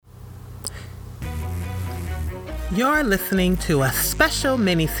You're listening to a special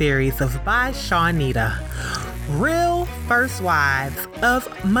mini-series of By Shawnita, Real First Wives of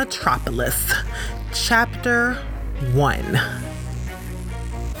Metropolis, Chapter 1.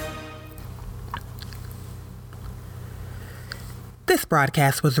 This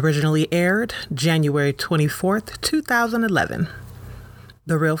broadcast was originally aired January 24th, 2011.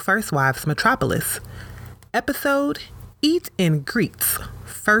 The Real First Wives Metropolis, episode Eat and Greets,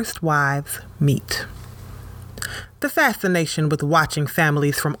 First Wives Meet. The fascination with watching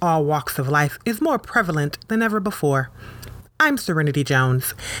families from all walks of life is more prevalent than ever before. I'm Serenity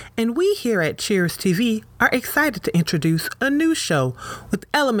Jones, and we here at Cheers TV are excited to introduce a new show with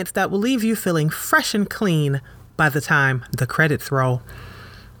elements that will leave you feeling fresh and clean by the time the credits roll.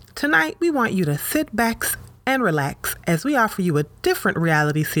 Tonight, we want you to sit back and relax as we offer you a different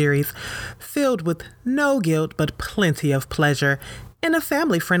reality series filled with no guilt but plenty of pleasure in a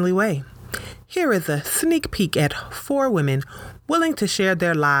family-friendly way. Here is a sneak peek at 4 women willing to share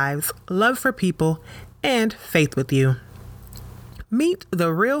their lives, love for people, and faith with you. Meet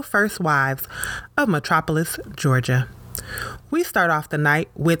the real first wives of Metropolis, Georgia. We start off the night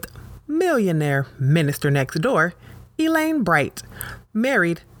with millionaire minister next door, Elaine Bright,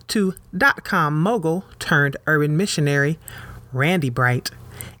 married to dot-com mogul turned urban missionary, Randy Bright.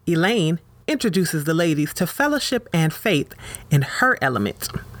 Elaine introduces the ladies to fellowship and faith in her element.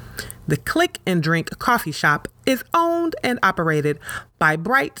 The Click and Drink coffee shop is owned and operated by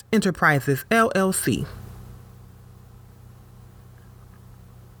Bright Enterprises, LLC.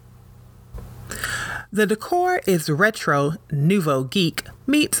 The decor is retro nouveau geek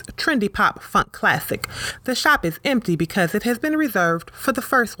meets trendy pop funk classic. The shop is empty because it has been reserved for the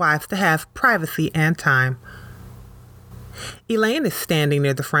first wives to have privacy and time. Elaine is standing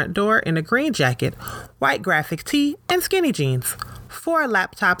near the front door in a green jacket, white graphic tee, and skinny jeans. 4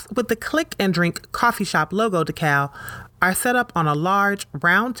 laptops with the Click and Drink coffee shop logo decal are set up on a large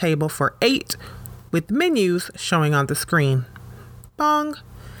round table for 8 with menus showing on the screen. Bong!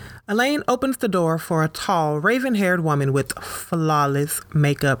 Elaine opens the door for a tall, raven-haired woman with flawless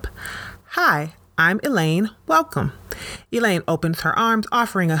makeup. "Hi, I'm Elaine. Welcome." Elaine opens her arms,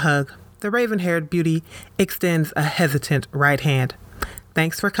 offering a hug. The raven-haired beauty extends a hesitant right hand.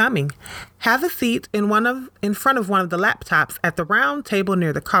 "Thanks for coming. Have a seat in front of one of the laptops at the round table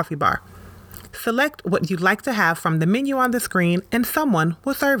near the coffee bar. Select what you'd like to have from the menu on the screen and someone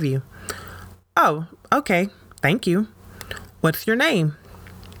will serve you." "Oh, okay. Thank you. What's your name?"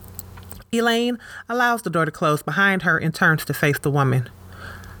 Elaine allows the door to close behind her and turns to face the woman.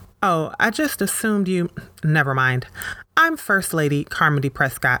 "Oh, I just assumed you... Never mind. I'm First Lady Carmody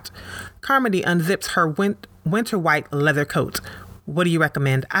Prescott." Carmody unzips her winter white leather coat. "What do you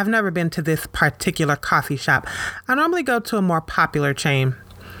recommend? I've never been to this particular coffee shop. I normally go to a more popular chain."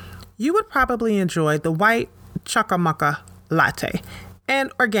 "You would probably enjoy the white chocamucca latte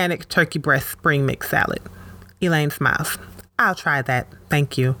and organic turkey breast spring mix salad." Elaine smiles. "I'll try that.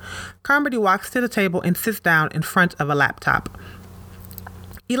 Thank you." Carmody walks to the table and sits down in front of a laptop.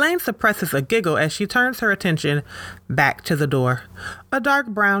 Elaine suppresses a giggle as she turns her attention back to the door. A dark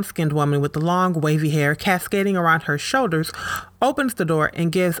brown-skinned woman with long, wavy hair cascading around her shoulders opens the door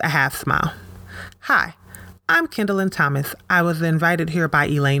and gives a half smile. "Hi, I'm Kendallin Thomas. I was invited here by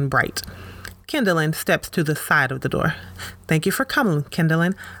Elaine Bright." Kendallin steps to the side of the door. "Thank you for coming,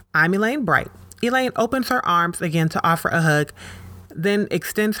 Kendallin. I'm Elaine Bright." Elaine opens her arms again to offer a hug, then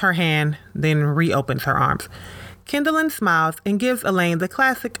extends her hand, then reopens her arms. Kendallin smiles and gives Elaine the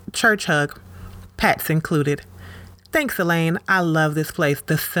classic church hug, pats included. "Thanks, Elaine. I love this place.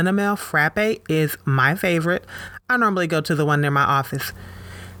 The Cinnamon Frappe is my favorite. I normally go to the one near my office."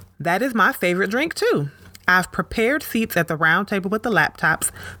 "That is my favorite drink, too. I've prepared seats at the round table with the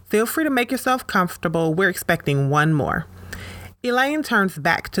laptops. Feel free to make yourself comfortable. We're expecting one more." Elaine turns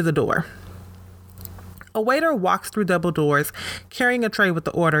back to the door. A waiter walks through double doors, carrying a tray with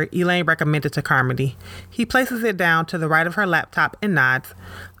the order Elaine recommended to Carmody. He places it down to the right of her laptop and nods.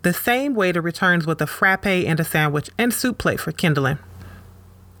 The same waiter returns with a frappe and a sandwich and soup plate for Kendallin.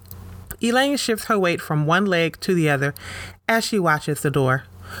 Elaine shifts her weight from one leg to the other as she watches the door.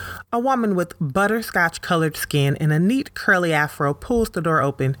 A woman with butterscotch-colored skin and a neat curly afro pulls the door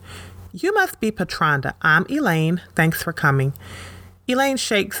open. "You must be Patronda. I'm Elaine. Thanks for coming." Elaine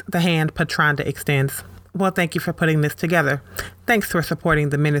shakes the hand Patronda extends. "Well, thank you for putting this together. Thanks for supporting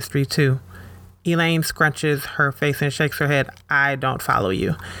the ministry, too." Elaine scrunches her face and shakes her head. "I don't follow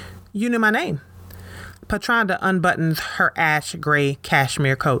you." "You knew my name." Patronda unbuttons her ash gray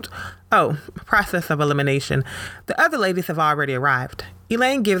cashmere coat. "Oh, process of elimination. The other ladies have already arrived."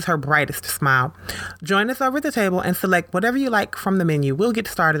 Elaine gives her brightest smile. "Join us over the table and select whatever you like from the menu. We'll get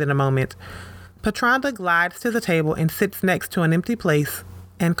started in a moment." Patronda glides to the table and sits next to an empty place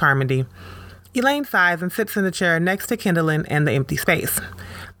and Carmody. Elaine sighs and sits in the chair next to Kendallin and the empty space.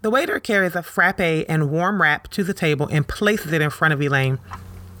 The waiter carries a frappe and warm wrap to the table and places it in front of Elaine.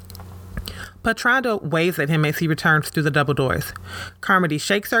 Patronda waves at him as he returns through the double doors. Carmody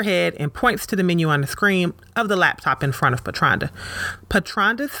shakes her head and points to the menu on the screen of the laptop in front of Patronda.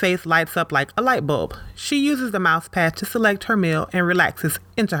 Patronda's face lights up like a light bulb. She uses the mouse pad to select her meal and relaxes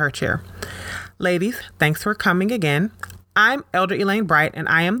into her chair. Ladies, thanks for coming again. I'm Elder Elaine Bright, and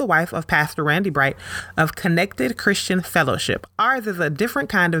I am the wife of Pastor Randy Bright of Connected Christian Fellowship. Ours is a different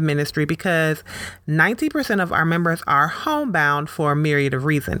kind of ministry because 90% of our members are homebound for a myriad of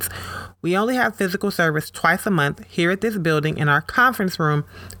reasons. We only have physical service twice a month here at this building in our conference room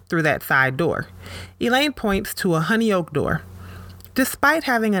through that side door. Elaine points to a honey oak door. Despite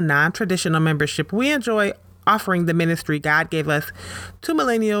having a non-traditional membership, we enjoy offering the ministry God gave us to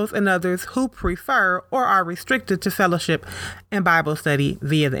millennials and others who prefer or are restricted to fellowship and Bible study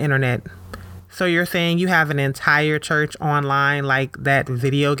via the internet. So you're saying you have an entire church online like that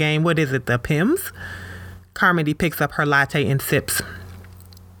video game? What is it, The Pims? Carmody picks up her latte and sips.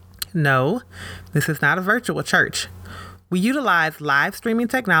 No, this is not a virtual church. We utilize live streaming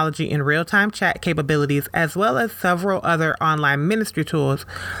technology and real-time chat capabilities, as well as several other online ministry tools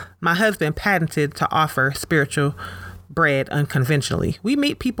my husband patented to offer spiritual bread unconventionally. We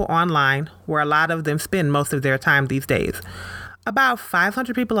meet people online, where a lot of them spend most of their time these days. About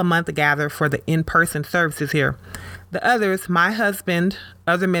 500 people a month gather for the in-person services here. The others, my husband,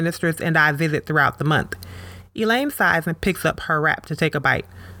 other ministers, and I visit throughout the month. Elaine sighs and picks up her wrap to take a bite.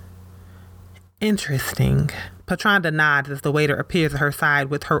 Interesting. Patronda nods as the waiter appears at her side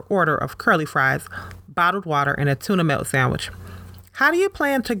with her order of curly fries, bottled water, and a tuna melt sandwich. How do you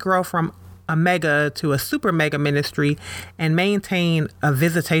plan to grow from a mega to a super mega ministry and maintain a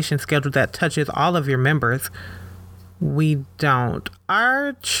visitation schedule that touches all of your members? We don't.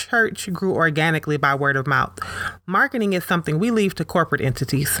 Our church grew organically by word of mouth. Marketing is something we leave to corporate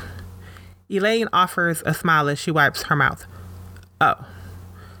entities. Elaine offers a smile as she wipes her mouth. Oh,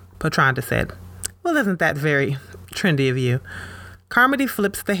 Patronda said. Well, isn't that very trendy of you? Carmody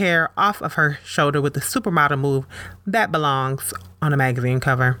flips the hair off of her shoulder with the supermodel move that belongs on a magazine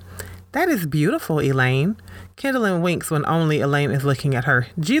cover. That is beautiful, Elaine. Kendallin winks when only Elaine is looking at her.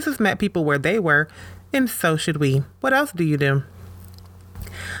 Jesus met people where they were, and so should we. What else do you do?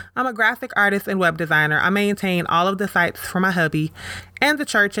 I'm a graphic artist and web designer. I maintain all of the sites for my hubby and the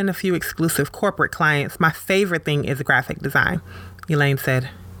church and a few exclusive corporate clients. My favorite thing is graphic design, Elaine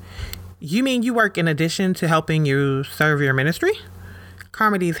said. You mean you work in addition to helping you serve your ministry?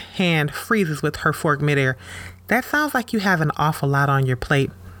 Carmody's hand freezes with her fork midair. That sounds like you have an awful lot on your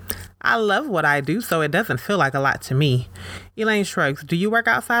plate. I love what I do, so it doesn't feel like a lot to me. Elaine shrugs. Do you work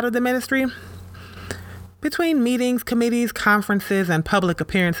outside of the ministry? Between meetings, committees, conferences, and public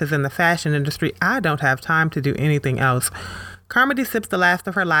appearances in the fashion industry, I don't have time to do anything else. Carmody sips the last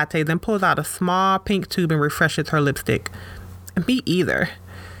of her latte, then pulls out a small pink tube and refreshes her lipstick. Me either.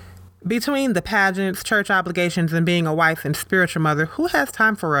 Between the pageants, church obligations, and being a wife and spiritual mother, who has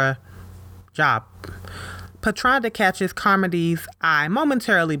time for a job? Patronda catches Carmody's eye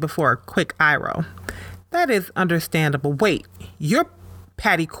momentarily before a quick eye roll. That is understandable. Wait, you're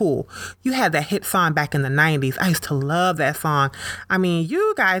Patty Cool. You had that hit song back in the 90s. I used to love that song. I mean,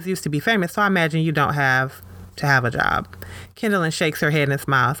 you guys used to be famous, so I imagine you don't have to have a job. Kendallin shakes her head and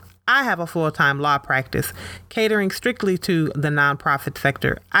smiles. I have a full-time law practice, catering strictly to the nonprofit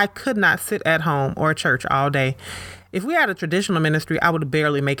sector. I could not sit at home or church all day. If we had a traditional ministry, I would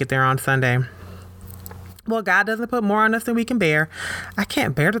barely make it there on Sunday. Well, God doesn't put more on us than we can bear. I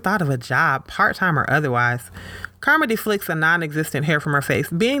can't bear the thought of a job, part-time or otherwise. Carmody flicks a non-existent hair from her face.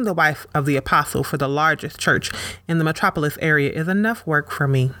 Being the wife of the apostle for the largest church in the metropolis area is enough work for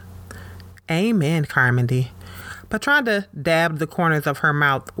me. Amen, Carmody. Patronda dabbed the corners of her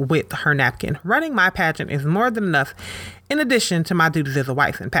mouth with her napkin. Running my pageant is more than enough in addition to my duties as a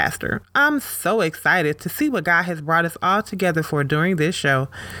wife and pastor. I'm so excited to see what God has brought us all together for during this show.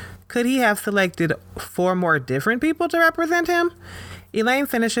 Could he have selected 4 more different people to represent him? Elaine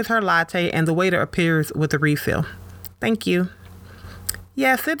finishes her latte and the waiter appears with a refill. Thank you.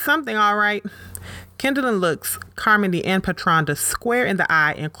 Yes, it's something all right. Kendallin looks Carmody and Patronda square in the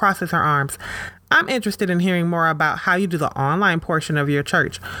eye and crosses her arms. I'm interested in hearing more about how you do the online portion of your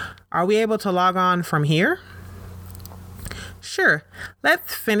church. Are we able to log on from here? Sure.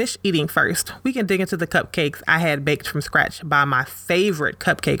 Let's finish eating first. We can dig into the cupcakes I had baked from scratch by my favorite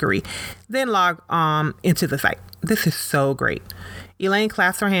cupcakery, then log into the site. This is so great. Elaine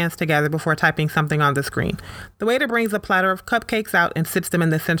clasps her hands together before typing something on the screen. The waiter brings a platter of cupcakes out and sits them in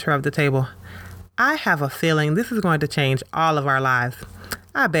the center of the table. I have a feeling this is going to change all of our lives.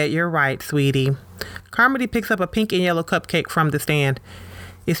 I bet you're right, sweetie. Carmody picks up a pink and yellow cupcake from the stand.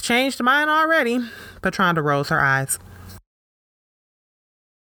 It's changed mine already. Patronda rolls her eyes.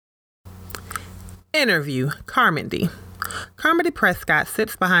 Interview, Carmody. Carmody Prescott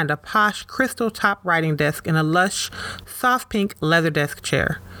sits behind a posh crystal-top writing desk in a lush, soft pink leather desk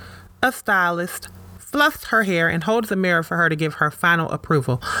chair. A stylist fluffs her hair and holds a mirror for her to give her final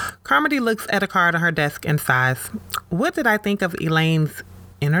approval. Carmody looks at a card on her desk and sighs. What did I think of Elaine's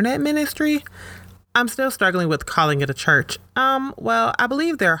internet ministry? I'm still struggling with calling it a church. Well, I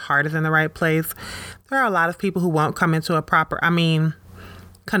believe their heart is in the right place. There are a lot of people who won't come into a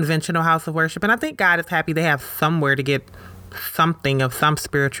conventional house of worship, and I think God is happy they have somewhere to get something of some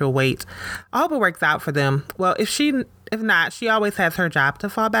spiritual weight. I hope it works out for them. Well, if not, she always has her job to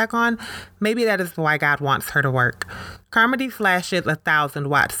fall back on. Maybe that is why God wants her to work. Carmody flashes a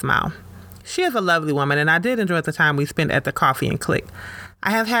 1,000-watt smile. She is a lovely woman, and I did enjoy the time we spent at the Coffee and Click.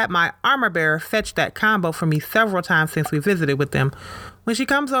 I have had my armor bearer fetch that combo for me several times since we visited with them. When she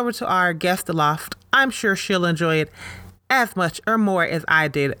comes over to our guest loft, I'm sure she'll enjoy it as much or more as I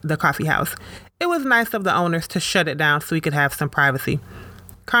did the coffee house. It was nice of the owners to shut it down so we could have some privacy.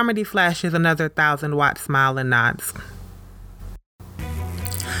 Carmody flashes another 1,000-watt smile and nods.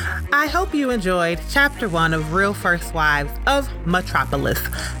 I hope you enjoyed Chapter 1 of Real First Wives of Metropolis,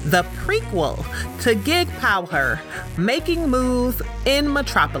 the prequel to Gig Power, Making Moves in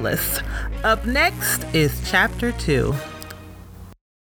Metropolis. Up next is Chapter 2.